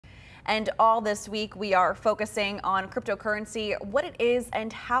And all this week we are focusing on cryptocurrency, what it is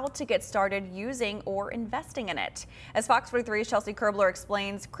and how to get started using or investing in it. As Fox 43's Chelsea Kerbler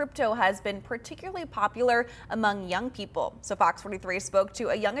explains, crypto has been particularly popular among young people. So Fox 43 spoke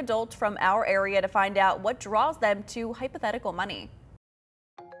to a young adult from our area to find out what draws them to hypothetical money.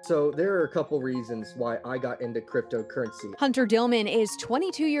 So there are a couple reasons why I got into cryptocurrency. Hunter Dillman is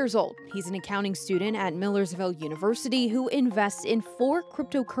 22 years old. He's an accounting student at Millersville University who invests in 4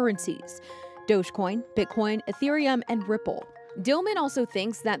 cryptocurrencies: Dogecoin, Bitcoin, Ethereum, and Ripple. Dillman also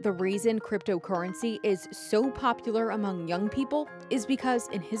thinks that the reason cryptocurrency is so popular among young people is because,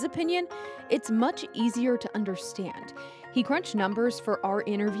 in his opinion, it's much easier to understand. He crunched numbers for our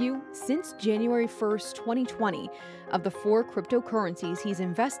interview. Since January 1st, 2020, of the 4 cryptocurrencies he's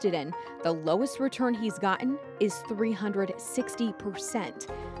invested in, the lowest return he's gotten is 360%.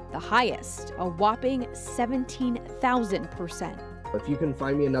 The highest, a whopping 17,000%. If you can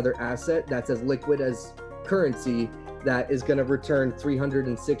find me another asset that's as liquid as currency that is going to return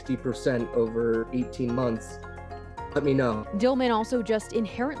 360% over 18 months, let me know. Dillman also just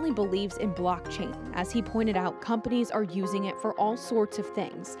inherently believes in blockchain. As he pointed out, companies are using it for all sorts of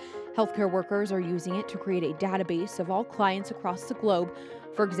things. Healthcare workers are using it to create a database of all clients across the globe,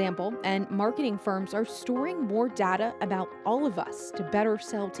 for example, and marketing firms are storing more data about all of us to better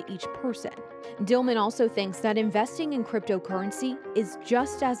sell to each person. Dillman also thinks that investing in cryptocurrency is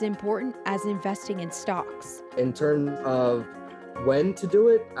just as important as investing in stocks. In terms of when to do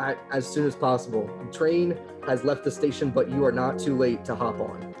it, as soon as possible. The train has left the station, but you are not too late to hop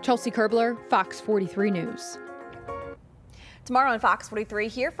on. Chelsea Kerbler, Fox 43 News. Tomorrow on Fox 43,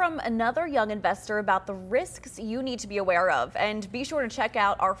 hear from another young investor about the risks you need to be aware of. And be sure to check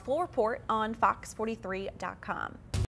out our full report on fox43.com.